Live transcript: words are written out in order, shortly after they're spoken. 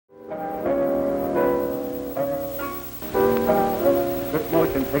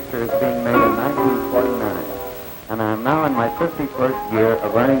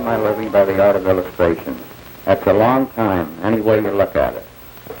defined by the art of illustration. That's a long time, any way you look at it.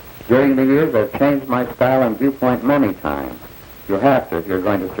 During the years, I've changed my style and viewpoint many times. You have to if you're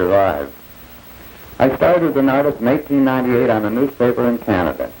going to survive. I started as an artist in 1898 on a newspaper in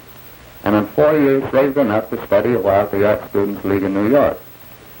Canada, and in 4 years saved enough to study a while at the Art Students League in New York,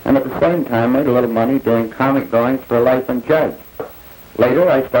 and at the same time made a little money doing comic drawings for Life and Judge. Later,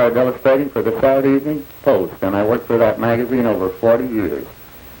 I started illustrating for the Saturday Evening Post, and I worked for that magazine over 40 years.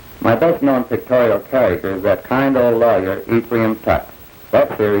 My best-known pictorial character is that kind old lawyer, Ephraim Tuck.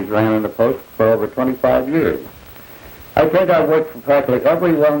 That series ran in the Post for over 25 years. I think I've worked for practically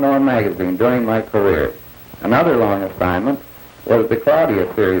every well-known magazine during my career. Another long assignment was the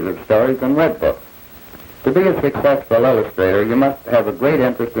Claudia series of stories and Red Book. To be a successful illustrator, you must have a great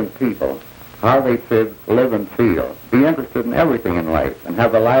interest in people, how they live and feel, be interested in everything in life, and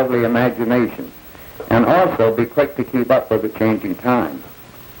have a lively imagination, and also be quick to keep up with the changing times.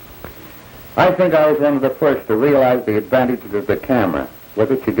 I think I was one of the first to realize the advantages of the camera.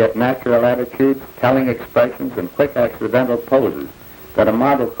 With it you get natural attitudes, telling expressions, and quick accidental poses that a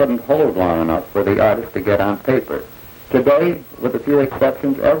model couldn't hold long enough for the artist to get on paper. Today, with a few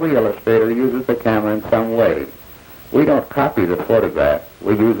exceptions, every illustrator uses the camera in some way. We don't copy the photograph,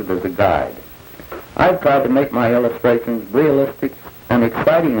 we use it as a guide. I've tried to make my illustrations realistic and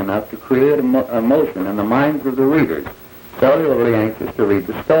exciting enough to create emotion in the minds of the readers, so they will be anxious to read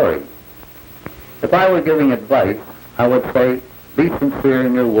the story. If I were giving advice, I would say, be sincere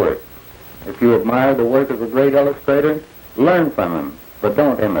in your work. If you admire the work of a great illustrator, learn from him, but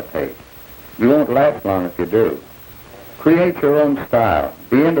don't imitate. You won't last long if you do. Create your own style.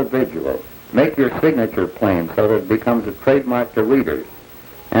 Be individual. Make your signature plain so that it becomes a trademark to readers.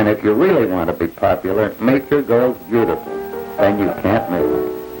 And if you really want to be popular, make your girls beautiful. Then you can't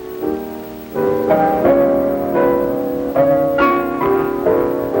miss.